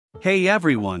Hey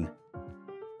everyone!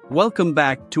 Welcome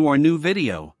back to our new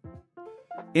video.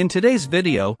 In today's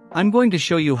video, I'm going to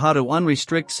show you how to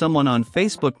unrestrict someone on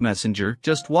Facebook Messenger.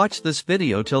 Just watch this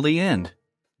video till the end.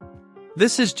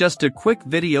 This is just a quick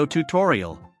video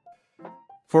tutorial.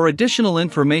 For additional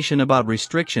information about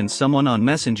restricting someone on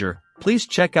Messenger, please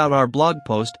check out our blog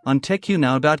post on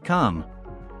TechUnow.com.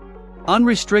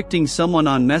 Unrestricting someone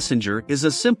on Messenger is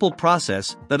a simple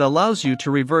process that allows you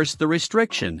to reverse the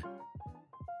restriction.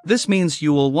 This means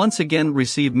you will once again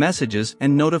receive messages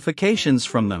and notifications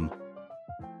from them.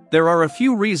 There are a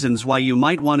few reasons why you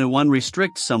might want to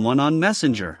unrestrict someone on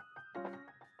Messenger.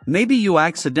 Maybe you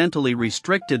accidentally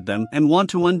restricted them and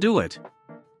want to undo it.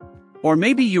 Or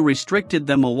maybe you restricted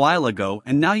them a while ago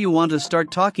and now you want to start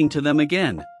talking to them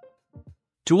again.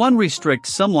 To unrestrict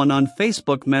someone on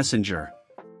Facebook Messenger.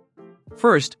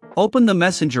 First, open the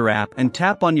Messenger app and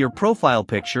tap on your profile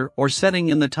picture or setting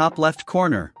in the top left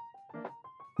corner.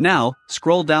 Now,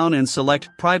 scroll down and select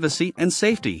Privacy and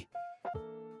Safety.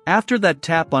 After that,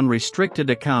 tap on Restricted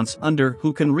Accounts under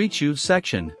Who Can Reach You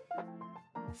section.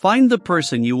 Find the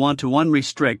person you want to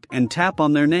unrestrict and tap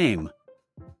on their name.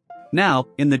 Now,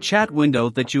 in the chat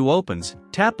window that you opens,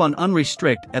 tap on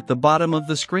Unrestrict at the bottom of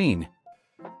the screen.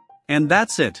 And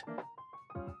that's it.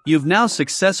 You've now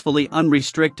successfully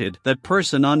unrestricted that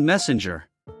person on Messenger.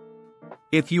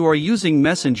 If you are using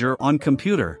Messenger on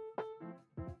computer,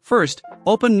 first,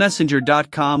 open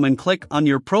messenger.com and click on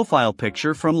your profile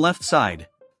picture from left side.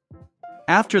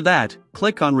 After that,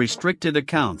 click on Restricted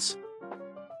Accounts.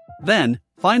 Then,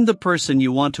 find the person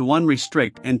you want to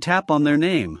unrestrict and tap on their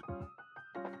name.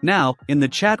 Now, in the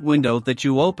chat window that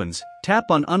you opens, tap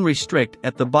on Unrestrict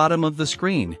at the bottom of the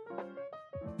screen.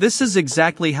 This is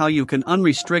exactly how you can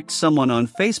unrestrict someone on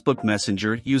Facebook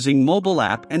Messenger using mobile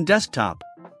app and desktop.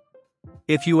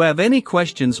 If you have any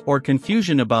questions or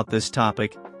confusion about this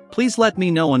topic, please let me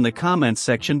know in the comments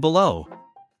section below.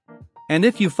 And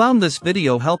if you found this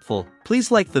video helpful,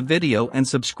 please like the video and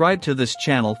subscribe to this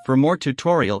channel for more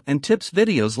tutorial and tips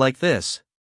videos like this.